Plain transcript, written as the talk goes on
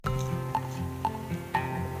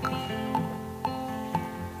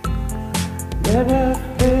never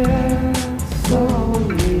been so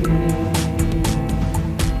near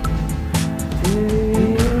to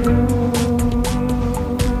you.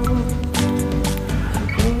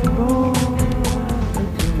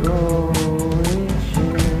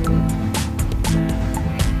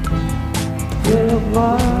 Till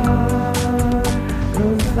blood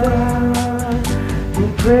goes down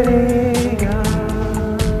your pretty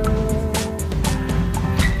eyes.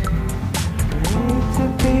 I need to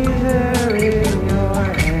be there in your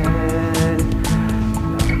head,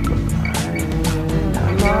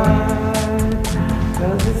 not mine,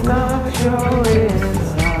 'cause it's not your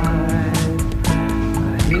inside.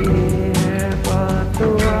 I hear but the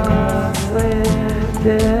rustling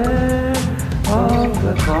dead of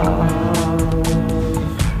the clouds.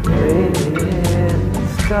 In the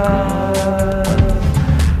sky.